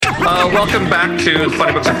Welcome back to the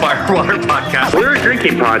Funny Books and Firewater podcast. We're a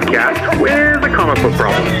drinking podcast with a comic book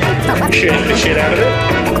problem. Shit the shit out of it.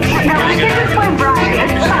 No, I think it's my Brian.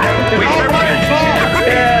 It's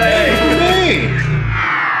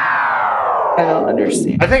I don't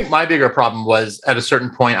understand. I think my bigger problem was at a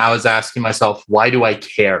certain point, I was asking myself, why do I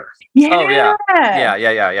care? Yeah. Oh,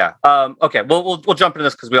 yeah. Okay, we'll jump into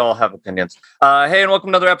this because we all have opinions. Hey, and welcome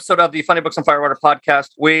to another episode of the Funny Books and Firewater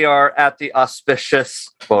podcast. We are at the auspicious,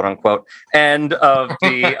 quote unquote, end of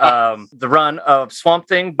the run of Swamp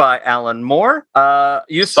Thing by Alan Moore.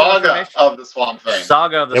 Saga of the Swamp Thing.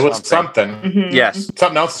 Saga of the It Swamp was Thing. something. Mhm. Yes.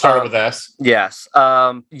 Something else started with S. Yes.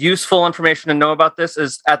 Useful information to know about this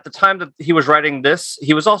is at the time that he was writing this,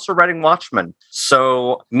 he was also writing Watchmen.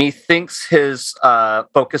 So methinks his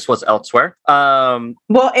focus was elsewhere.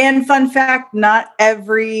 Well, and fun fact, not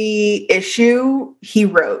every issue he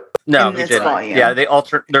wrote. No, in he this didn't. volume. Yeah,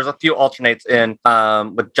 there's a few alternates in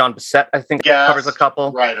with John Bissett, I think Yes, covers a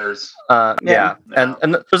couple. writers. Yeah. And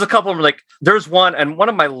there's a couple of them, like there's one, and one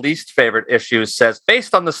of my least favorite issues says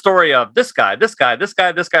based on the story of this guy, this guy, this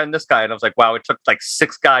guy, this guy, and this guy. And I was like, wow, it took like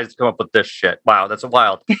 6 guys to come up with this shit. Wow, that's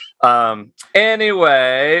wild.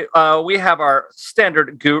 Anyway, we have our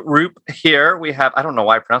standard group here. We have, I don't know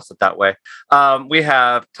why I pronounced it that way. We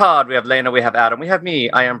have Todd, we have Lena, we have Adam, we have me,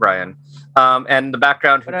 I am Brian. And the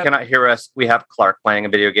background, who cannot hear us, we have Clark playing a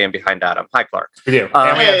video game behind Adam. Hi, Clark. We do.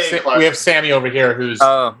 And Hey, Clark. we have Sammy over here, who's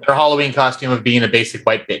Oh, her Halloween costume of being a basic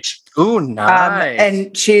white bitch. ooh, nice.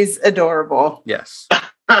 And she's adorable. yes.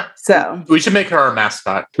 So We should make her our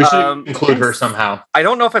mascot. We should include her yes. somehow. I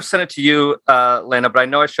don't know if I've sent it to you, Lena, but I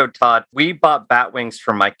know I showed Todd. We bought bat wings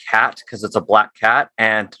for my cat because it's a black cat,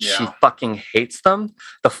 and she Yeah. fucking hates them.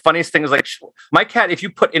 The funniest thing is, like, my cat, if you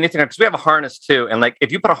put anything on, because we have a harness too, and like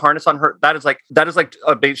if you put a harness on her, that is like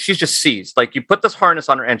a big, she's just seized. Like you put this harness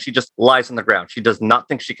on her, and she just lies on the ground. She does not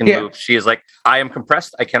think she can Yeah. move. She is like, I am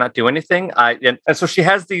compressed. I cannot do anything. And so she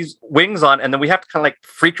has these wings on, and then we have to kind of like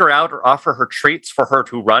freak her out or offer her treats for her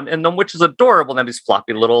to run in them, which is adorable. And then these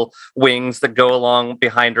floppy little wings that go along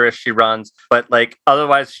behind her as she runs. But like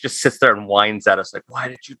otherwise, she just sits there and whines at us like, "Why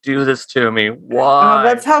did you do this to me? Why?"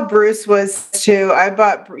 that's how Bruce was too.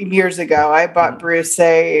 Years ago, I bought Bruce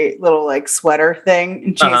a little like sweater thing,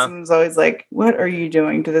 and Jason was always like, "What are you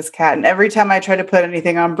doing to this cat?" And every time I tried to put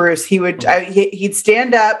anything on Bruce, he'd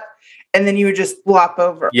stand up, and then he would just flop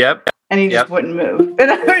over. Yep. And he just wouldn't move.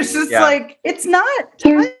 And I was just like, it's not.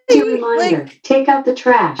 Here's your tiny, reminder. like- Take out the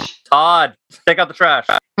trash. Todd, take out the trash.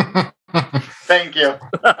 Thank you.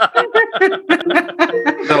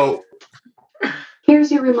 So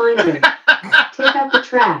Here's your reminder. Take out the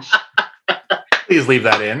trash. please leave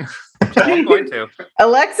that in. I'm going to.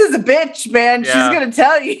 Alexa's a bitch, man. Yeah. She's gonna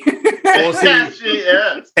tell you. We'll Yeah, see. she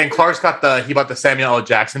is. And Clark's got he bought the Samuel L.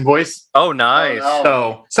 Jackson voice. Oh, nice. Oh, no.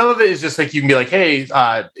 So some of it is just like you can be like, hey,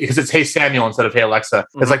 because it's hey Samuel instead of hey Alexa.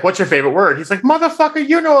 It's like, what's your favorite word? He's like, motherfucker,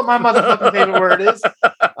 you know what my motherfucking favorite word is.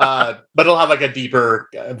 But it'll have like a deeper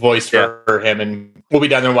voice for him, and we'll be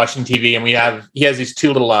down there watching TV, and he has these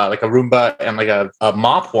 2 little like a Roomba and like a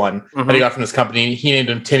mop one that he got from this company. He named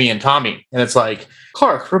them Timmy and Tommy, and it's like,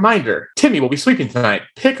 Clark, reminder, Timmy will be sleeping tonight.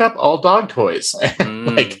 Pick up all dog toys.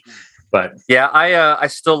 But yeah, I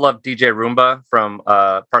still love DJ Roomba from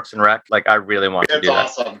Parks and Rec. Like I really want to It's do that.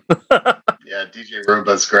 awesome. Yeah, DJ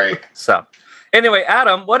Roomba's great. So anyway,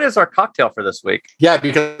 Adam, what is our cocktail for this week? yeah,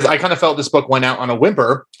 because I kind of felt this book went out on a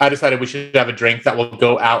whimper, I decided we should have a drink that will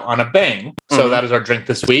go out on a bang. So that is our drink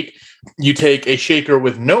this week. You take a shaker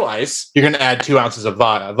with no ice. You're going to add 2 ounces of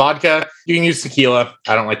vodka. You can use tequila.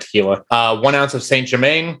 I don't like tequila. 1 ounce of Saint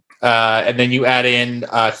Germain. And then you add in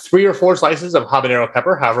 3 or 4 slices of habanero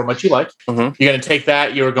pepper, however much you like. Mhm. You're going to take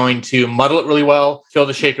that. You're going to muddle it really well, fill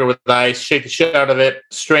the shaker with ice, shake the shit out of it,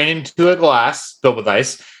 strain into a glass filled with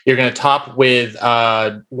ice. You're going to top with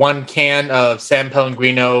 1 can of San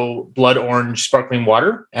Pellegrino blood orange sparkling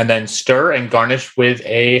water, and then stir and garnish with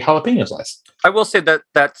a jalapeno slice. I will say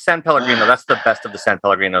that San Pellegrino, that's the best of the San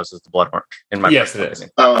Pellegrinos, is the blood orange in my Yes, personal it is.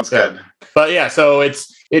 opinion. That one's good. But yeah, so it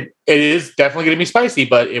is definitely going to be spicy,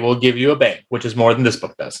 but it will give you a bang, which is more than this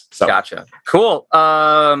book does. So Gotcha. Cool.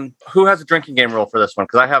 Who has a drinking game rule for this one?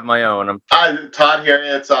 Because I have my own. Todd here.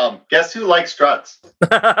 It's guess who likes struts?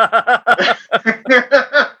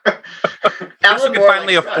 Bruce could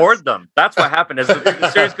finally afford them. That's what happened. As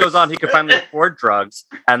the series goes on, he could finally afford drugs,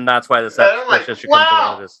 and that's why this And I'm like, issue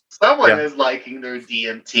wow. comes along. Someone Yeah. is liking their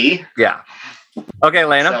DMT. Yeah. Okay,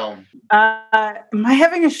 Lena. So, Am I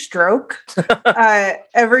having a stroke?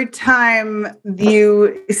 Every time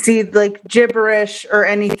you see like gibberish or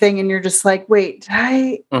anything, and you're just like, "Wait,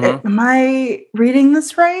 am I reading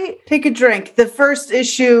this right?" Take a drink. The first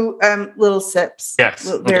issue, little sips.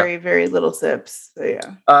 Yes. Very, very little sips. So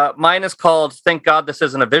yeah. Mine is called "Thank God This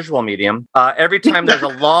Isn't a Visual Medium." Every time there's a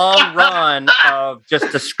long run of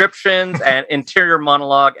just descriptions and interior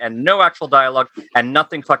monologue and no actual dialogue and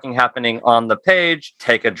nothing fucking happening on the page,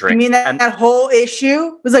 take a drink. You mean that whole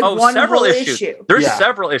issue was like one several whole issues. issue? There's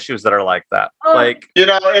several issues that are like that. Oh. Like,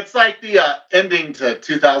 it's like the ending to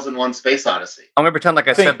 2001 Space Odyssey. I'm gonna pretend like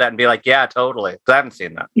I said that and be like, yeah, totally. Because I haven't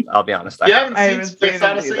seen that. I'll be honest. You haven't seen seen Space it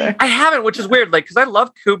Odyssey? either. I haven't, which is weird. Like, because I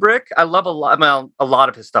love Kubrick. I love a lot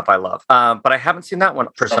of his stuff. I love, but I haven't seen that one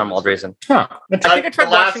for some odd reason. Huh. I think I tried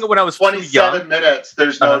watching it when I was too 27 young. minutes.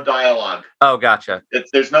 There's no dialogue. Oh, gotcha.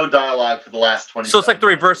 There's no dialogue for the last 20. So it's like the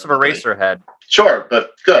reverse of Eraserhead. Sure,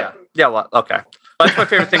 but good. Yeah. Well, okay. That's my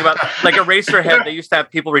favorite thing about like Eraserhead. They used to have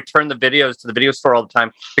people return the videos to the video store all the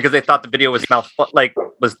time because they thought the video was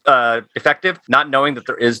defective, not knowing that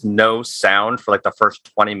there is no sound for like the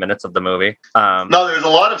first 20 minutes of the movie. No, there's a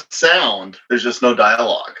lot of sound. There's just no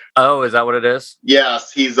dialogue. Oh, is that what it is?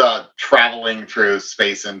 Yes, he's traveling through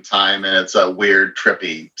space and time, and it's a weird,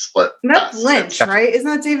 trippy split. That's Lynch, right? Isn't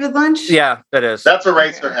that David Lynch? Yeah, that is. That's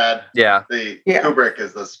Eraserhead. Yeah. Kubrick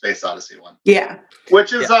is the Space Odyssey one. Yeah.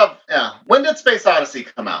 Which is when did Space Odyssey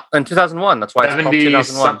come out? In 2001. That's why it's called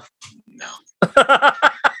 2001. No.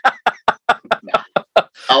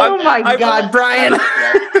 Oh my God, Brian. No.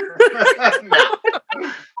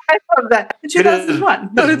 I love that. 2001.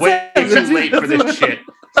 It's way too late for this shit.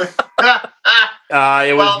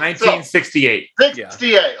 It was 1968.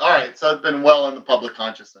 68. All right, so it's been well in the public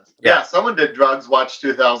consciousness. Yeah, someone did drugs, watched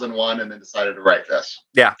 2001, and then decided to write this.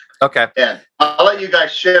 Yeah. Okay. And I'll let you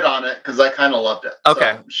guys shit on it because I kind of loved it.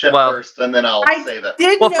 Okay. So shit first, and then I'll save it.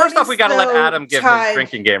 Well, first off, we got to let Adam give his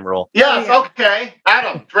drinking game rule. Yes. Okay.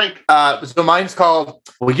 Adam, drink. So mine's called,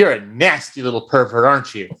 well, you're a nasty little pervert,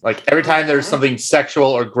 aren't you? Like every time there's something sexual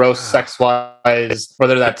or gross sex-wise,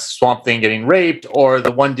 whether that's Swamp Thing getting raped or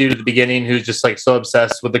the one dude at the beginning who's just like so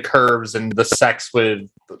obsessed with the curves and the sex with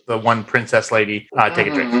the one princess lady, take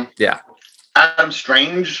a drink. Yeah. Adam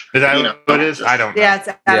Strange. Is that what it is? I don't know. Yeah, it's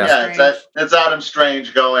Adam Strange. It's Adam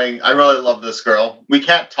Strange going, I really love this girl. We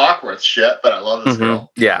can't talk worth shit, but I love this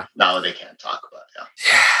girl. Yeah. No, they can't talk about it.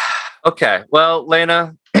 Yeah. Okay. Well,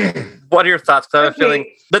 Lena, what are your thoughts? Because I have a feeling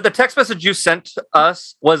that the text message you sent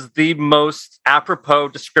us was the most apropos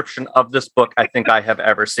description of this book I think I have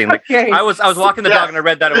ever seen. Like I was walking the dog and I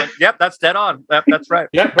read that and went, yep, that's dead on. Yep, that's right.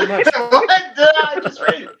 Yeah, pretty much. What did I just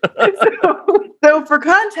read? So for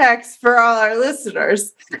context for all our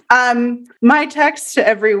listeners, my text to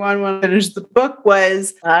everyone when I finished the book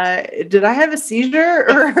was, did I have a seizure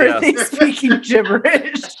or are they speaking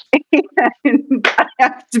gibberish? And I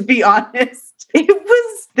have to be honest.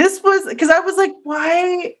 This was because I was like,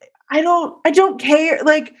 why? I don't care.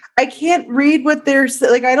 Like, I can't read what they're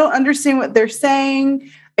like. I don't understand what they're saying.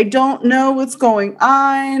 I don't know what's going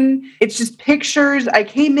on. It's just pictures. I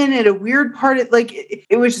came in at a weird part.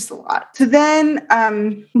 It was just a lot. So then,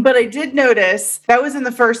 but I did notice that was in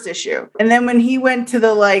the first issue. And then when he went to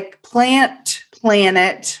the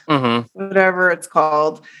planet, whatever it's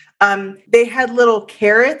called, they had little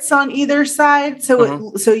carrots on either side.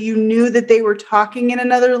 So so you knew that they were talking in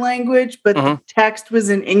another language, but the text was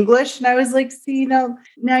in English. And I was like, see, now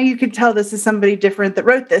you can tell this is somebody different that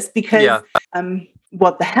wrote this because,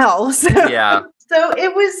 what the hell? So, so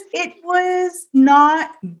it was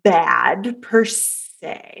not bad per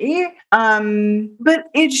se. But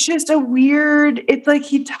it's just a weird, it's like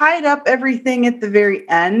he tied up everything at the very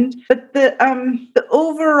end, but the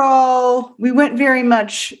overall, we went very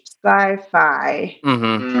much sci-fi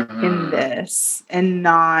in this and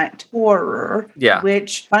not horror. Yeah.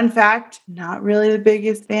 Which, fun fact, not really the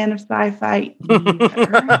biggest fan of sci-fi either.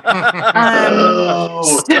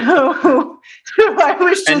 So I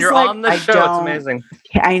was just and you're like, on the show. It's amazing.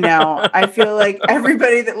 I know. I feel like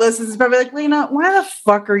everybody that listens is probably like, Lena, why the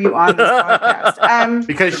fuck are you on this podcast?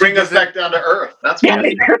 Because bring us back down to earth. That's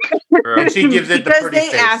why. She gives it the because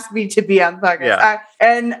they face. asked me to be on the podcast. Yeah.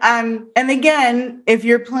 And again, if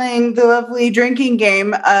you're playing the lovely drinking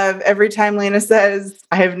game of every time Lena says,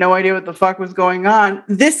 I have no idea what the fuck was going on,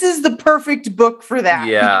 this is the perfect book for that.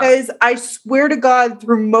 Yeah. Because I swear to God,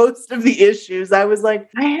 through most of the issues, I was like,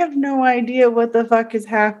 I have no idea what the fuck is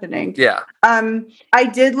happening. Yeah. I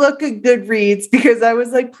did look at Goodreads because I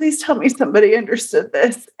was like, please tell me somebody understood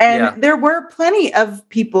this. And there were plenty of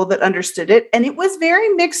people that understood it. And it was very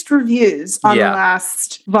mixed reviews on the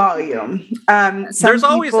last volume. Some there's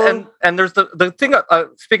always people- and there's the thing.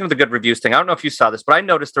 Speaking of the good reviews thing, I don't know if you saw this, but I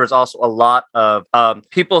noticed there was also a lot of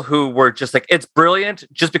people who were just like, it's brilliant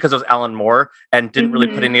just because it was Alan Moore and didn't really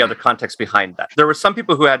put any other context behind that. There were some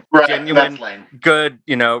people who had genuine good,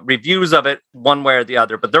 reviews of it one way or the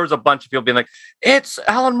other, but there was a bunch of people being like, it's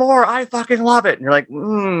Alan Moore, I fucking love it, and you're like,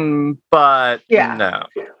 but no.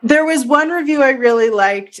 There was one review I really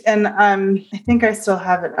liked, and I think I still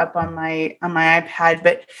have it up on my iPad,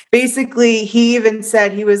 but basically he even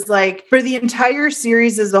said, he was like, for the entire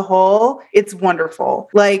series as a whole, it's wonderful.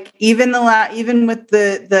 Like even even with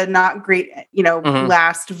the not great,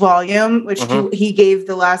 last volume, which he gave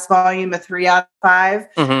the last volume a 3 out of 5.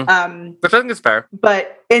 Which I think is fair.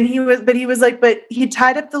 But he was like, but he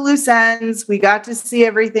tied up the loose ends. We got to see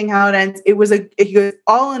everything how it ends. He goes,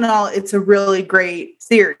 all in all, it's a really great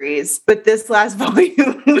series. But this last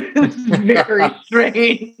volume was very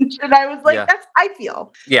strange. And I was like, that's how I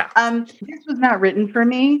feel. Yeah. This was not written for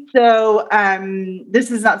me. So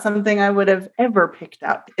this is not something I would have ever picked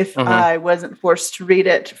up if I wasn't forced to read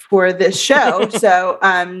it for this show. So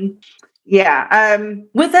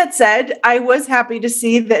with that said, I was happy to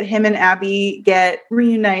see that him and Abby get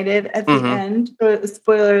reunited at the end.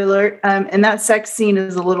 Spoiler alert. And that sex scene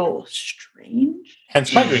is a little strange.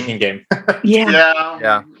 Hence my drinking game.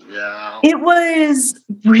 Yeah. It was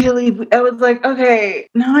really, I was like, okay,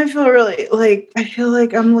 now I feel really like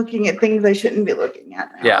I'm looking at things I shouldn't be looking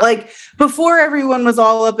at now. Yeah. Like before everyone was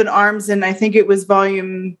all up in arms, and I think it was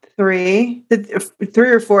volume 3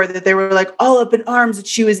 or 4 that they were like all up in arms that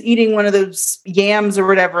she was eating one of those yams or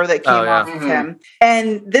whatever that came off of him.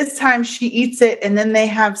 And this time she eats it and then they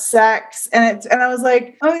have sex, and I was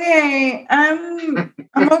like, okay, I'm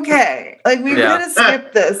okay. Like we could have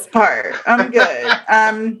skipped this part. I'm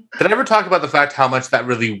good. Did I ever talk about the fact how much that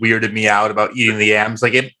really weirded me out about eating the yams?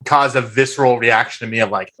 Like it caused a visceral reaction to me of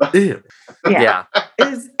like, ew. Yeah.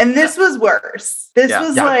 And this was worse. This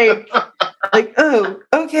was like, oh,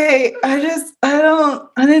 okay. I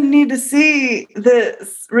didn't need to see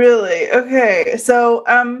this really. Okay. So,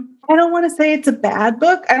 I don't want to say it's a bad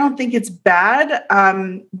book. I don't think it's bad.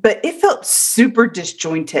 But it felt super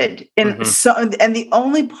disjointed. And and the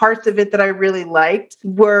only parts of it that I really liked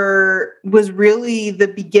was really the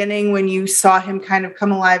beginning when you saw him kind of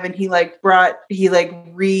come alive and replanted.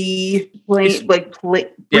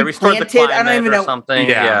 Restored the climate, I don't even know something.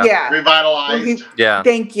 Yeah. Revitalized.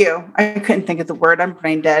 Thank you. I couldn't think of the word. I'm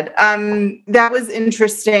brain dead. That was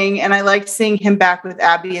interesting. And I liked seeing him back with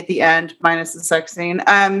Abby at the end, minus the sex scene.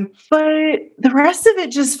 But the rest of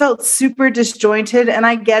it just felt super disjointed. And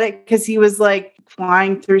I get it because he was like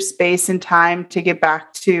flying through space and time to get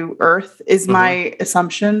back to Earth is my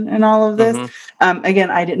assumption in all of this.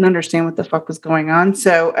 Again, I didn't understand what the fuck was going on.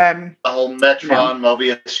 So the whole Metron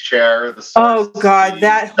Mobius chair. Oh God,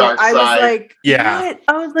 I was like, what?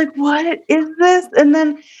 I was like, what is this? And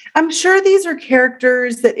then I'm sure these are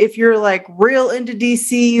characters that if you're like real into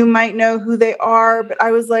DC, you might know who they are. But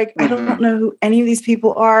I was like, I don't know who any of these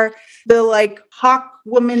people are. The like Hawk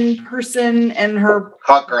woman person and her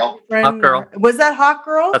Hawk Girl. Hawk Girl. Was that Hawk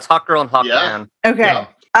Girl? That's Hawk Girl and Hawk Man. Okay. Yeah.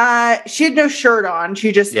 She had no shirt on.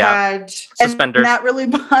 She just had suspenders. And that really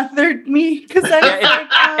bothered me because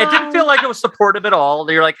it didn't feel like it was supportive at all.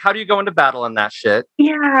 You're like, how do you go into battle in that shit?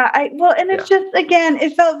 Yeah, it's just again,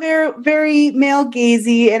 it felt very, very male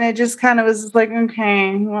gazy, and it just kind of was like,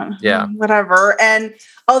 okay, whatever. And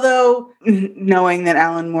although knowing that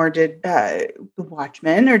Alan Moore did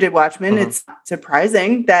Watchmen, it's not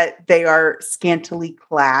surprising that they are scantily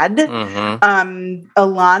clad.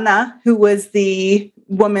 Alana, who was the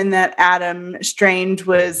woman that Adam Strange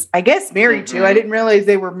was, I guess, married to. I didn't realize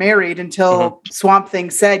they were married until Swamp Thing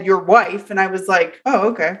said your wife, and I was like, oh,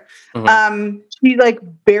 okay. She like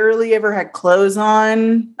barely ever had clothes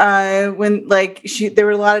on. When like there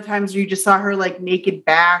were a lot of times where you just saw her like naked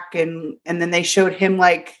back, and then they showed him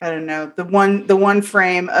like, I don't know, the one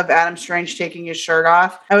frame of Adam Strange taking his shirt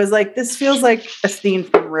off. I was like, this feels like a scene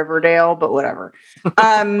from Riverdale, but whatever.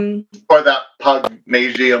 Or that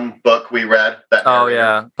Pugnagium book we read.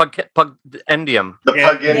 Pugendium. The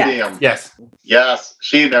Pugendium. Yes.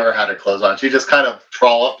 She never had her clothes on. She just kind of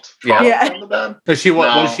trolloped on the bed. Was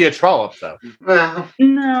she a trollop though?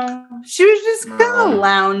 No, she was just kind of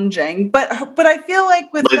lounging. But I feel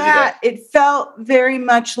like with that, it felt very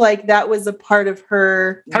much like that was a part of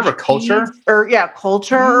her kind of a culture, or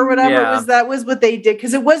whatever. That was what they did,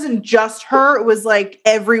 because it wasn't just her. It was like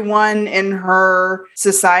everyone in her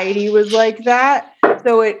society was like that.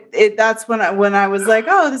 So that's when I was like,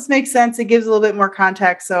 oh, this makes sense. It gives a little bit more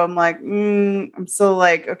context. So I'm like, I'm still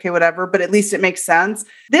like, okay, whatever. But at least it makes sense.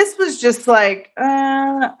 This was just like,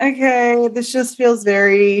 okay, this just feels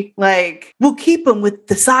very like, we'll keep them with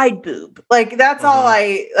the side boob. Like that's all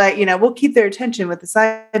I like, we'll keep their attention with the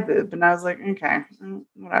side boob. And I was like, okay,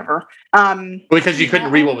 whatever. Because you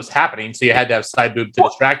couldn't read what was happening, so you had to have side boob to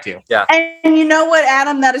distract you. Yeah. And you know what,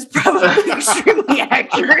 Adam? That is probably extremely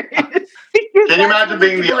accurate. Can you imagine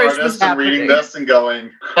being the artist and reading this and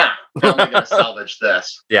going, how am I going to salvage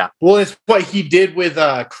this? Yeah. Well, it's what he did with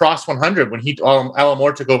Cross 100 when Alan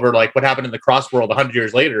Moore took over. Like what happened in the Cross world 100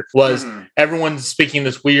 years later was everyone's speaking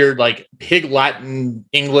this weird like pig Latin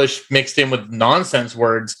English mixed in with nonsense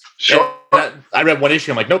words. Sure. I read one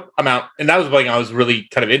issue. I'm like, nope, I'm out. And that was when I was really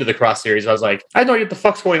kind of into the Cross series. I was like, I know what the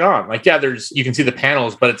fuck's going on. Like, yeah, you can see the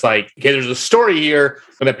panels, but it's like, okay, there's a story here,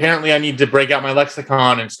 but apparently I need to break out my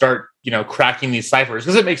lexicon and start, cracking these ciphers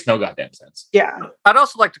because it makes no goddamn sense. Yeah. I'd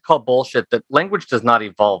also like to call bullshit that language does not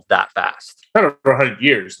evolve that fast. Not over 100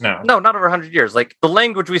 years, no. No, not over 100 years. Like the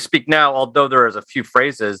language we speak now, although there is a few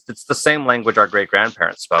phrases, it's the same language our great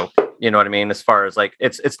grandparents spoke. You know what I mean? As far as like,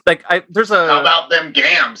 it's like there's a. How about them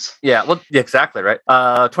gams? Yeah, well, exactly right.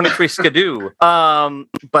 23 skidoo.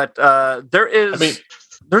 But there is.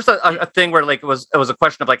 There's a thing where like it was a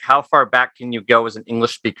question of like how far back can you go as an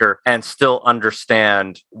English speaker and still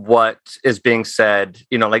understand what is being said,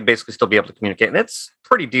 like basically still be able to communicate. And it's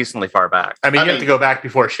pretty decently far back. You have to go back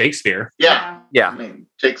before Shakespeare. Yeah.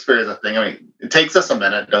 Shakespeare is a thing. It takes us a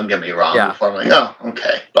minute, don't get me wrong, before I'm like, oh,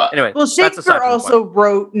 okay. But anyway, well, Shakespeare also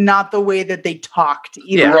wrote not the way that they talked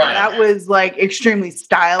either. Yeah. Right. That was like extremely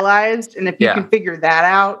stylized. And if you can figure that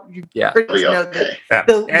out, you pretty much know that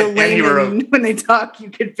the layman, when they talk,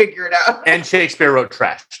 you can figure it out. And Shakespeare wrote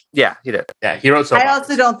trash. Yeah, he did. Yeah, he wrote so I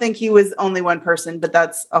also don't think he was only one person, but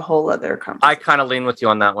that's a whole other conversation. I kind of lean with you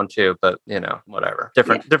on that one too, but whatever.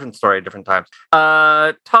 Different story, different times.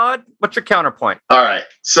 Todd, what's your counterpoint? All right.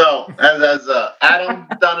 So has Adam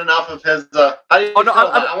done enough of his? How do you feel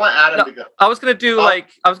about it? I want Adam to go. I was gonna do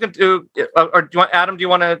or do you want Adam? Do you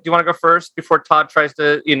want to go first before Todd tries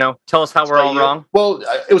to tell us how we're all wrong? Well,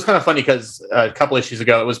 it was kind of funny because a couple issues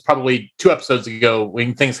ago, it was probably 2 episodes ago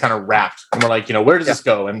when things kind of wrapped, and we're like, where does this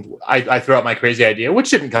go? And I threw out my crazy idea, which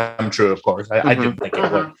didn't come true, of course. I didn't think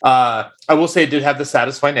it would. I will say it did have the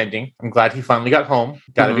satisfying ending. I'm glad he finally got home,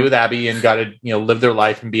 got to be with Abby, and got to live their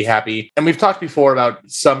life and be happy. And we've talked before about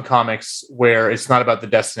some comics where it's not about the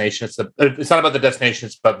destination. It's not about the destination.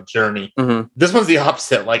 It's about the journey. This one's the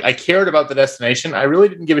opposite. Like I cared about the destination. I really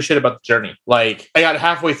didn't give a shit about the journey. Like I got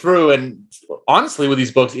halfway through, and honestly, with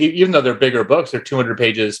these books, even though they're bigger books, they're 200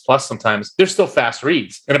 pages plus sometimes, they're still fast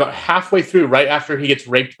reads. And about halfway through, right after he gets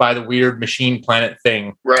raped by the weird machine planet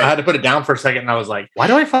thing, I had to put it down for a second, and I was like, why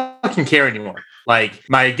do I fucking care anymore? Like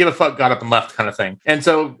my give a fuck got up and left kind of thing. And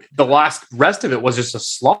so the rest of it was just a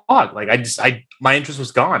slog. Like my interest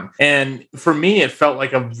was gone. And for me, it felt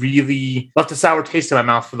like a really left a sour taste in my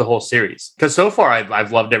mouth for the whole series. Because so far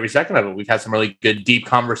I've loved every second of it. We've had some really good, deep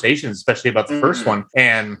conversations, especially about the first one.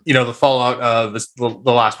 And, the fallout of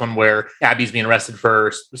the last one where Abby's being arrested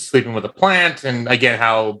for sleeping with a plant. And again,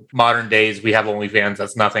 how modern days we have OnlyFans.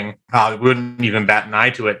 That's nothing. We wouldn't even bat an eye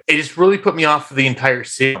to it. It just really put me off the entire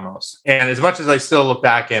series almost. And as much as I still look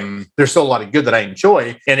back and there's still a lot of good that I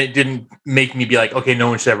enjoy, and it didn't make me be like, okay, no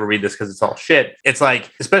one should ever read this because it's all shit. It's like,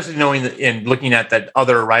 especially knowing that and looking at that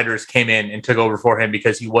other writers came in and took over for him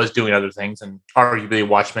because he was doing other things, and arguably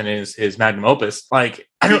Watchmen is his magnum opus. Like,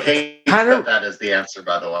 I don't that is the answer,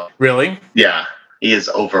 by the way. Really? Yeah. He is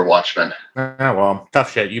over Watchmen. Well,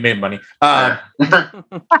 tough shit. You made money. It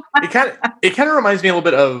kind of reminds me a little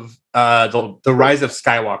bit of the Rise of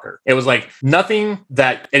Skywalker. It was like nothing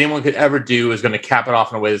that anyone could ever do is going to cap it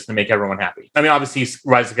off in a way that's going to make everyone happy. I mean, obviously,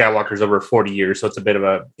 Rise of Skywalker is over 40 years, so it's a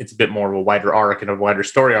bit more of a wider arc and a wider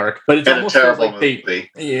story arc. But it's almost a terrible like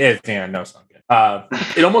movie. No, it's not good.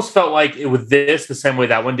 It almost felt like with this, the same way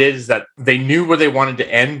that one did, is that they knew where they wanted to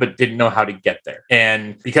end, but didn't know how to get there.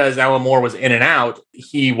 And because Alan Moore was in and out,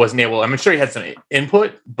 he wasn't able, I'm sure he had some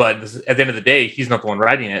input, but at the end of the day, he's not the one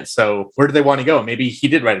writing it. So where do they want to go? Maybe he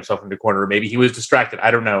did write himself into a corner, or maybe he was distracted.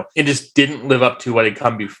 I don't know. It just didn't live up to what had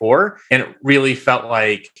come before. And it really felt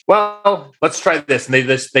like, well, let's try this. And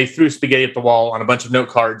they threw spaghetti at the wall on a bunch of note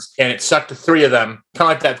cards, and it stuck to 3 of them. Kind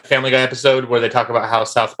of like that Family Guy episode where they talk about how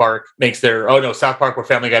South Park where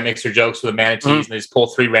Family Guy makes their jokes with the manatees, and they just pull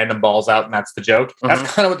 3 random balls out, and that's the joke. That's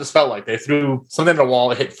kind of what this felt like. They threw something at a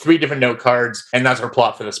wall, it hit 3 different note cards, and that's separate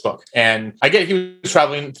plot for this book. And I get he was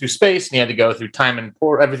traveling through space and he had to go through time and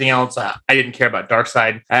everything else. I didn't care about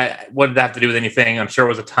Darkseid. What did that have to do with anything? I'm sure it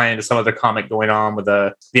was a tie into some other comic going on with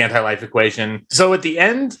the anti-life equation. So at the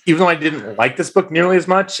end, even though I didn't like this book nearly as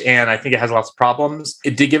much, and I think it has lots of problems,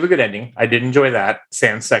 it did give a good ending. I did enjoy that,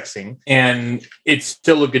 sans sex scene. And it's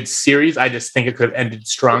still a good series. I just think it could have ended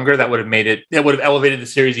stronger. That would have made it would have elevated the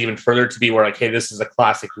series even further to be where, like, hey, this is a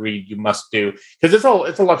classic read you must do. Because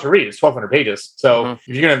it's a lot to read. It's 1,200 pages. So if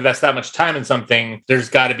you're going to invest that much time in something, there's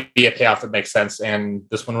got to be a payoff that makes sense. And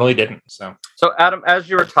this one really didn't. So Adam, as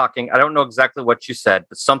you were talking, I don't know exactly what you said,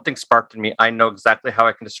 but something sparked in me. I know exactly how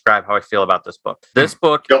I can describe how I feel about this book. This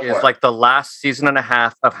book is like the last season and a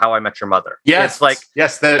half of How I Met Your Mother. Yes. It's like,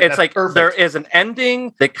 it's like perfect. There is an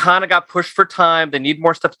ending. They kind of got pushed for time. They need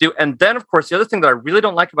more stuff to do. And then, of course, the other thing that I really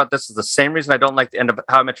don't like about this is the same reason I don't like the end of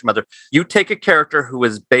How I Met Your Mother. You take a character who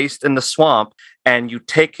is based in the swamp and you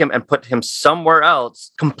take him and put him somewhere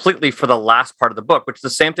else completely for the last part of the book, which is the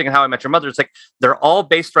same thing in How I Met Your Mother. It's like they're all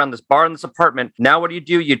based around this bar in this apartment. Now what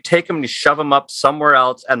do? You take them and you shove them up somewhere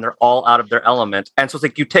else and they're all out of their element. And so it's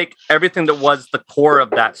like you take everything that was the core of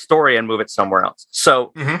that story and move it somewhere else.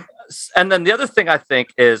 So and then the other thing I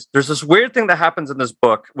think is there's this weird thing that happens in this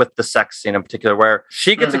book with the sex scene in particular, where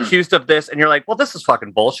she gets accused of this and you're like, well, this is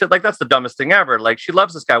fucking bullshit. Like, that's the dumbest thing ever. Like, she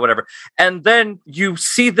loves this guy, whatever. And then you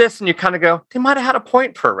see this and you kind of go, they might have had a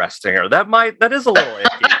point for arresting her. That is a little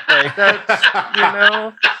icky. Like, that's,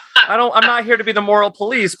 I'm not here to be the moral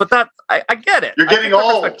police, but I get it. You're getting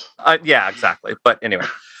old. Yeah, exactly. But anyway.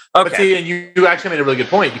 Okay. But see, and you actually made a really good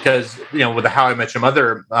point because, with the How I Met Your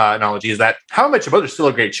Mother analogy, is that How I Met Your Mother is still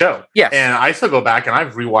a great show. Yes. And I still go back and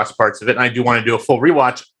I've rewatched parts of it, and I do want to do a full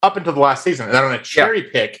rewatch up until the last season. And I don't want to cherry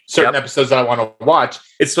pick certain episodes that I want to watch.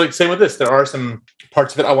 It's like same with this. There are some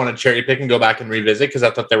parts of it I want to cherry pick and go back and revisit because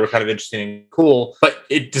I thought they were kind of interesting and cool, but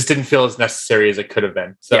it just didn't feel as necessary as it could have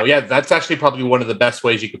been. So yeah, that's actually probably one of the best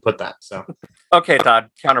ways you could put that. So okay, Todd,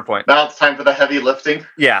 counterpoint. Now it's time for the heavy lifting.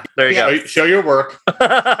 Yeah, there you go. Show your work.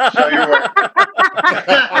 Show your work.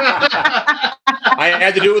 I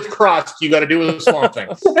had to do it with Crust. You got to do it with Swamp Thing.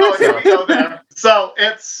 Oh, here we go there. So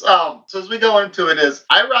it's so as we go into it is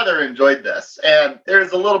I rather enjoyed this, and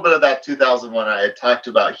there's a little bit of that 2001 I had talked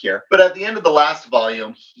about here. But at the end of the last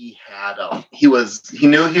volume, he had he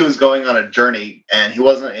knew he was going on a journey, and he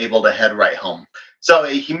wasn't able to head right home. So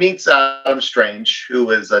he meets Adam Strange,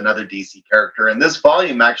 who is another DC character. And this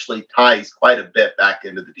volume actually ties quite a bit back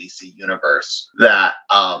into the DC universe. That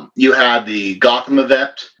you had the Gotham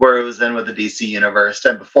event where it was in with the DC universe.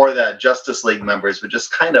 And before that, Justice League members would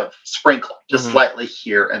just kind of sprinkle just slightly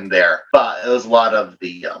here and there. But it was a lot of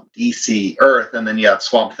the DC Earth. And then you have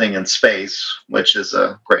Swamp Thing in space, which is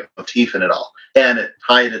a great motif in it all. And it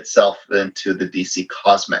tied itself into the DC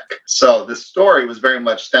Cosmic. So this story was very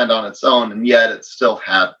much stand on its own, and yet it still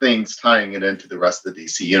had things tying it into the rest of the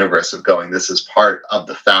DC universe of going, this is part of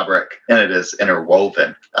the fabric, and it is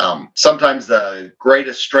interwoven. Sometimes the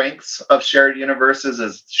greatest strengths of shared universes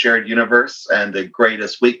is shared universe, and the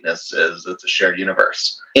greatest weakness is it's a shared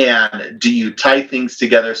universe. And do you tie things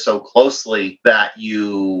together so closely that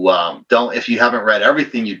you don't, if you haven't read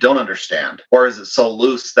everything, you don't understand? Or is it so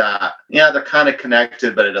loose that, they're kind of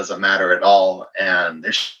connected, but it doesn't matter at all, and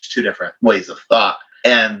there's two different ways of thought?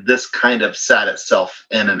 And this kind of sat itself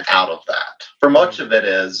in and out of that. For much of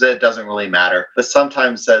it doesn't really matter, but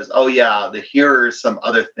sometimes says, oh yeah, here are some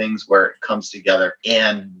other things where it comes together.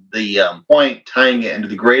 And the point tying it into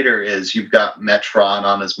the greater is you've got Metron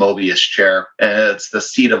on his Mobius chair, and it's the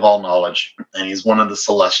seat of all knowledge. And he's one of the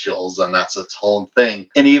Celestials, and that's its whole thing.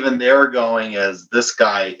 And even they're going as this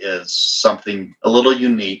guy is something a little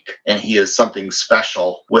unique, and he is something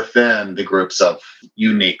special within the groups of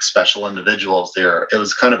unique, special individuals there. It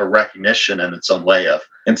was kind of a recognition in its own way of,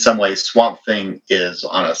 in some ways, Swamp Thing is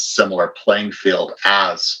on a similar playing field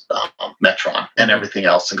as Metron and everything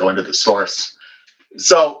else, and go into the source.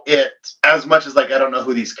 So it, as much as I don't know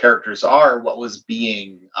who these characters are, what was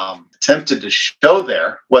being attempted to show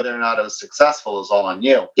there, whether or not it was successful is all on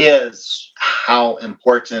you, is how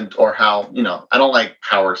important or how, I don't like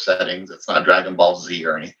power settings. It's not Dragon Ball Z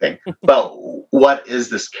or anything. But what is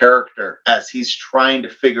this character as he's trying to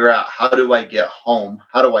figure out, how do I get home?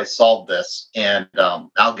 How do I solve this? And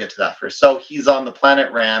I'll get to that first. So he's on the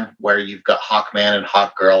planet Ran, where you've got Hawkman and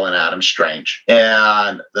Hawkgirl and Adam Strange.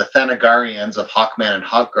 And the Thanagarians of Hawkman Hawkman and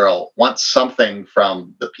Hawkgirl want something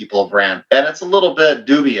from the people of Rann, and it's a little bit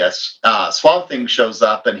dubious. Swamp Thing shows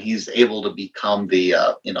up, and he's able to become the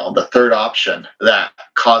the third option that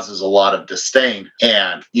causes a lot of disdain.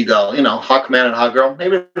 And you go, Hawkman and Hawkgirl,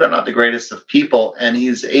 maybe they're not the greatest of people, and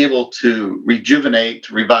he's able to rejuvenate,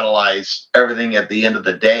 revitalize everything at the end of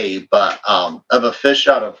the day. But of a fish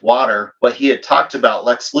out of water, what he had talked about,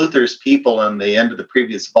 Lex Luthor's people in the end of the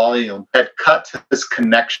previous volume had cut his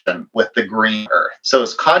connection with the green earth. So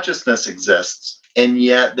his consciousness exists, and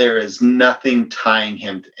yet there is nothing tying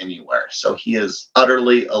him to anywhere. So he is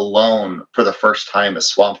utterly alone for the first time as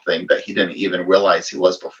Swamp Thing that he didn't even realize he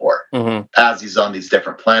was before, as he's on these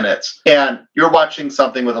different planets. And you're watching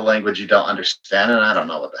something with a language you don't understand, and I don't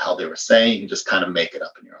know what the hell they were saying. You can just kind of make it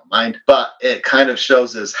up in your own mind. But it kind of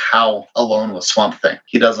shows us how alone was Swamp Thing.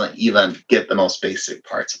 He doesn't even get the most basic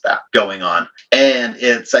parts of that going on. And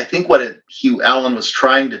I think what Hugh Allen was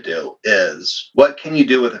trying to do is, what can you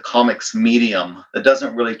do with a comics medium that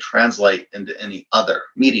doesn't really translate into any other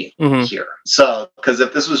medium here? So, because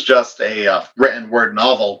if this was just a written word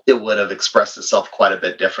novel, it would have expressed itself quite a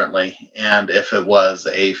bit differently. And if it was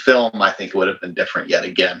a film, I think it would have been different yet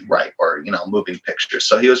again, right? Or, moving pictures.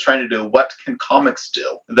 So he was trying to do, what can comics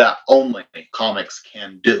do that only comics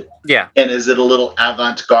can do? Yeah. And is it a little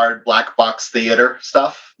avant-garde black box theater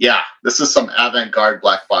stuff? Yeah, this is some avant-garde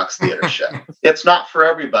black box theater shit. It's not for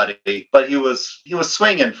everybody, but he was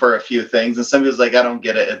swinging for a few things, and somebody was like, I don't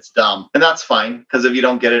get it, it's dumb. And that's fine, because if you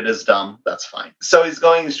don't get it as dumb, that's fine. So he's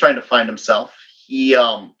trying to find himself. He,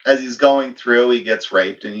 as he's going through, he gets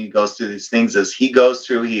raped, and he goes through these things. As he goes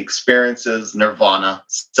through, he experiences nirvana,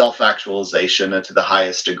 self-actualization to the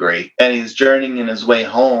highest degree. And he's journeying in his way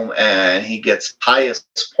home, and he gets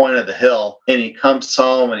highest point of the hill, and he comes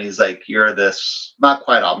home, and he's like, you're this, not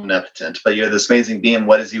quite omnipotent, but you're this amazing being.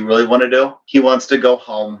 What does he really want to do? He wants to go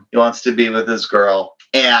home. He wants to be with his girl.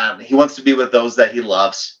 And he wants to be with those that he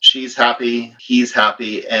loves. She's happy, he's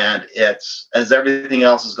happy, and it's, as everything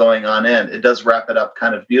else is going on it does wrap it up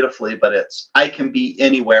kind of beautifully, but it's, I can be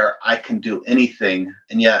anywhere, I can do anything,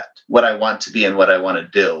 and yet what I want to be and what I want to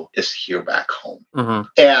do is here back home.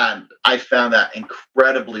 And I found that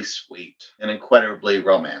incredibly sweet and incredibly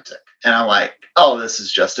romantic. And I'm like, oh, this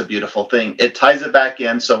is just a beautiful thing. It ties it back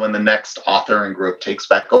in, so when the next author and group takes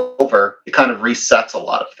back over, it kind of resets a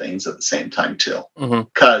lot of things at the same time too.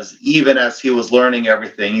 Because even as he was learning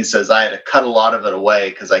everything, he says, I had to cut a lot of it away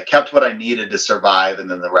because I kept what I needed to survive, and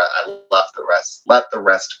then I let the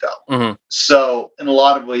rest go. So in a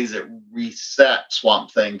lot of ways, it reset Swamp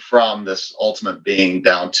Thing from this ultimate being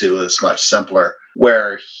down to this much simpler,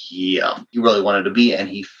 where he really wanted to be, and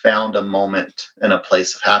he found a moment and a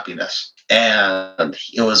place of happiness. And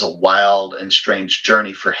it was a wild and strange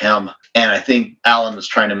journey for him. And I think Alan was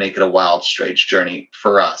trying to make it a wild, strange journey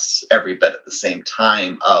for us every bit at the same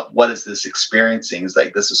time of, what is this experiencing? It's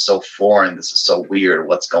like, this is so foreign. This is so weird.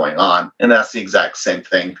 What's going on? And that's the exact same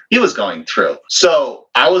thing he was going through. So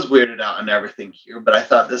I was weirded out on everything here, but I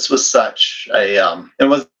thought this was such a, and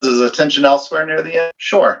was his attention elsewhere near the end?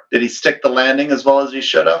 Sure. Did he stick the landing as well as he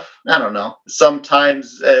should have? I don't know.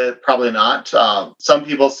 Sometimes, probably not. Some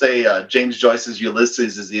people say James Joyce's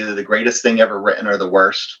Ulysses is either the greatest thing ever written or the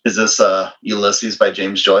worst. Is this Ulysses by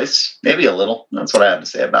James Joyce? Maybe a little. That's what I have to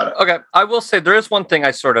say about it. Okay. I will say there is one thing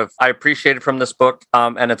I appreciated from this book,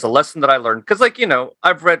 and it's a lesson that I learned. Because,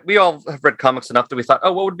 we all have read comics enough that we thought,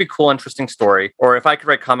 oh, what would be a cool, interesting story? Or if I could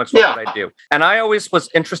write comics, what would I do? And I always was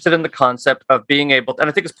interested in the concept of being able to, and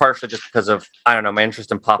I think it's partially just because of, I don't know, my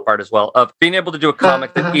interest in pop art as well, of being able to do a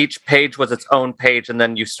comic that each page was its own page, and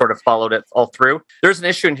then you sort of followed it all through. There's an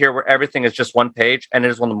issue in here where everything is just one page, and it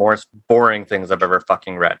is one of the most boring things I've ever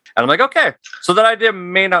fucking read. And I'm like, okay, so that idea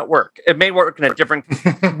may not work. It may work in a different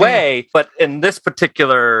way, but in this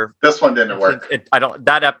particular, this one didn't work.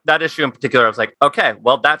 That issue in particular, I was like, okay,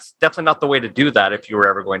 well, that's definitely not the way to do that if you were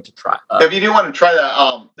ever going to try. If you do want to try that,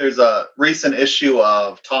 there's a recent issue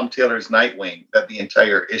of Tom Taylor's Nightwing that the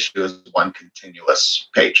entire issue is one continuous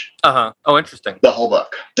page. Oh, interesting. The whole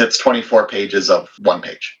book. It's 24 pages of one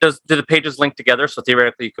page. Do the pages link together? So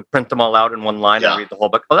theoretically, you could print them all out in one line and read the whole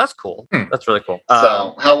book. Oh, that's cool. That's really cool.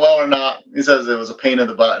 So how well or not, he says it was a pain in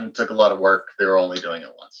the butt and took a lot of work. They were only doing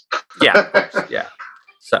it once. Yeah, of course. Yeah.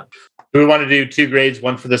 So we want to do 2 grades,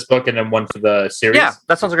 one for this book and then one for the series. Yeah,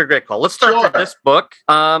 that sounds like a great call. Let's start with this book.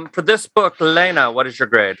 For this book, Lena, what is your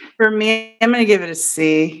grade? For me, I'm going to give it a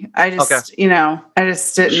C. I just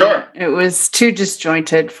didn't. Sure. It was too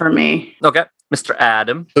disjointed for me. Okay. Mr.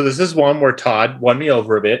 Adam. So this is one where Todd won me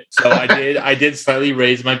over a bit. So I did slightly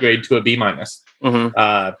raise my grade to a B minus. Mm-hmm.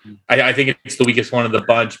 I think it's the weakest one of the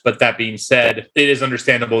bunch. But that being said, it is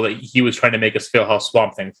understandable that he was trying to make us feel how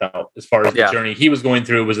Swamp Thing felt as far as the journey he was going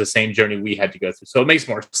through was the same journey we had to go through. So it makes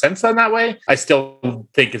more sense in that way. I still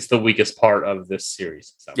think it's the weakest part of this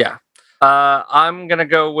series. So. Yeah. I'm gonna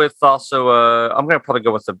go with also. I'm gonna probably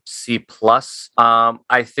go with a C plus.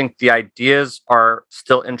 I think the ideas are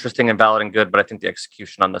still interesting and valid and good, but I think the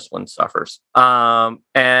execution on this one suffers. And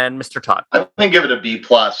Mr. Todd, I'm gonna give it a B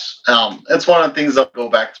plus. It's one of the things I'll go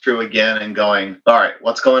back through again and going, all right,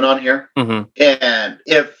 what's going on here? Mm-hmm. And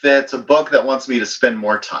if it's a book that wants me to spend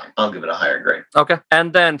more time, I'll give it a higher grade. Okay.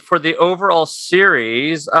 And then for the overall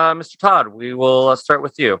series, Mr. Todd, we will start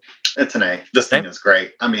with you. It's an A. This thing is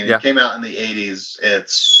great. I mean, it came out in the 80s.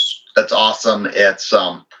 It's awesome. It's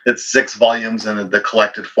 6 volumes in the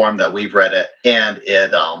collected form that we've read it, and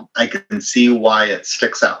I can see why it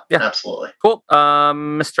sticks out. Yeah, absolutely. Cool.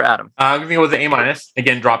 Mr. Adam, I'm gonna go with the A minus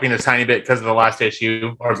again, dropping a tiny bit because of the last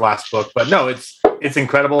issue or the last book. But no, it's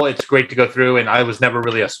incredible. It's great to go through, and I was never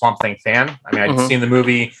really a Swamp Thing fan. I mean, I'd seen the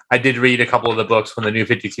movie. I did read a couple of the books when the New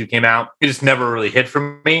 52 came out. It just never really hit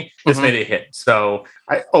for me. This made it hit. So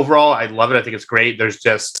overall, I love it. I think it's great.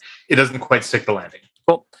 It doesn't quite stick the landing.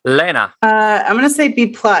 Cool. Lena. I'm going to say B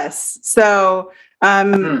plus. So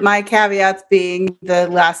my caveats being the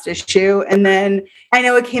last issue. And then I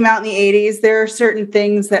know it came out in the 80s. There are certain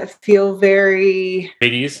things that feel very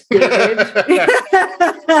 80s.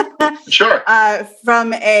 Sure.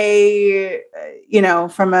 From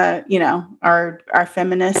our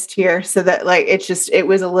feminist here. So that like, it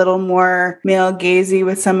was a little more male gazy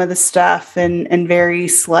with some of the stuff and very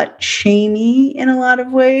slut shamey in a lot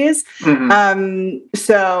of ways.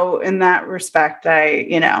 So in that respect,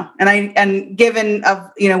 and given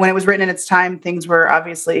when it was written in its time, things were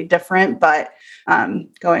obviously different, but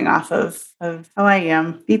going off of how I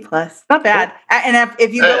am, B plus, not bad. And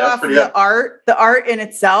if you go off of the art in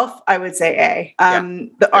itself, I would say A.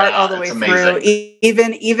 The art all the way through,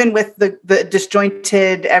 even with the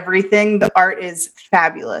disjointed everything, the art is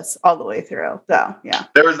fabulous all the way through. So yeah,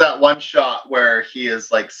 there was that one shot where he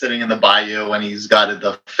is like sitting in the bayou and he's got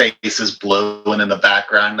the face is blue and in the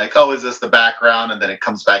background, like, oh, is this the background? And then it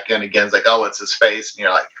comes back in again, it's like, oh, it's his face, and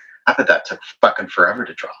you're like, I bet that took fucking forever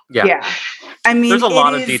to draw. Yeah. I mean, there's a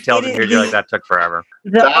lot of details in here. You're like, that took forever.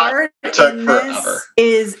 The art in this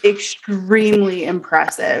is extremely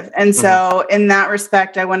impressive. And so in that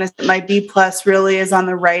respect, I want to say my B plus really is on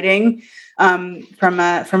the writing. From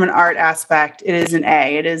an art aspect, it is an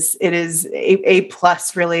A. It is a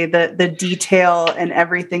plus, really. The detail and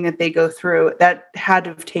everything that they go through, that had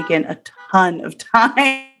to have taken a ton of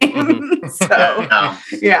time. So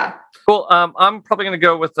yeah. Cool. I'm probably going to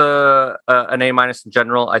go with an A minus in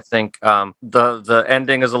general. I think the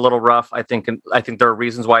ending is a little rough. I think there are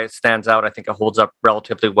reasons why it stands out. I think it holds up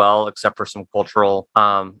relatively well, except for some cultural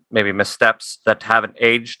maybe missteps that haven't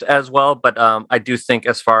aged as well. But I do think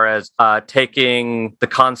as far as taking the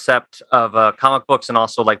concept of comic books and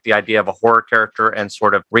also like the idea of a horror character and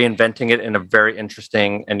sort of reinventing it in a very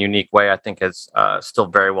interesting and unique way, I think is still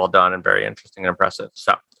very well done and very interesting and impressive.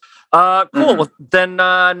 So. Cool. Well, then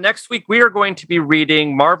next week we are going to be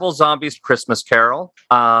reading Marvel Zombies Christmas Carol,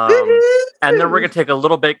 and then we're going to take a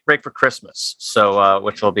little break for Christmas. So,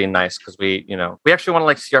 which will be nice because we actually want to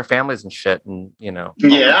like see our families and shit, and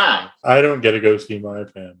Yeah. I don't get to go see my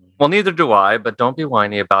family. Well, neither do I. But don't be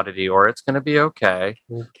whiny about it, Eeyore. It's going to be okay.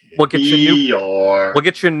 We'll get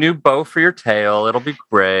you a new bow for your tail. It'll be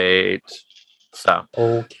great. So.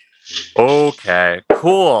 Okay,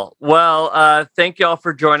 cool. Well, thank you all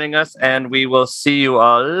for joining us, and we will see you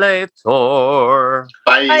all later.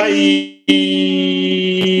 Bye.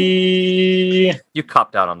 You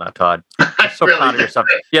copped out on that, Todd. You're so really proud of yourself.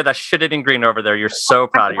 Yeah, that shit-eating green over there. You're so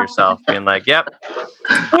proud of yourself, being like, yep,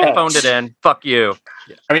 I phoned it in. Fuck you.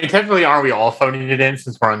 I mean, technically, aren't we all phoning it in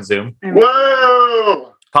since we're on Zoom?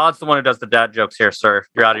 Whoa! Todd's the one who does the dad jokes here, sir.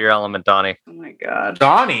 You're out of your element, Donnie. Oh my God.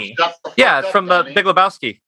 Donnie? Yeah, it's from the Big Lebowski.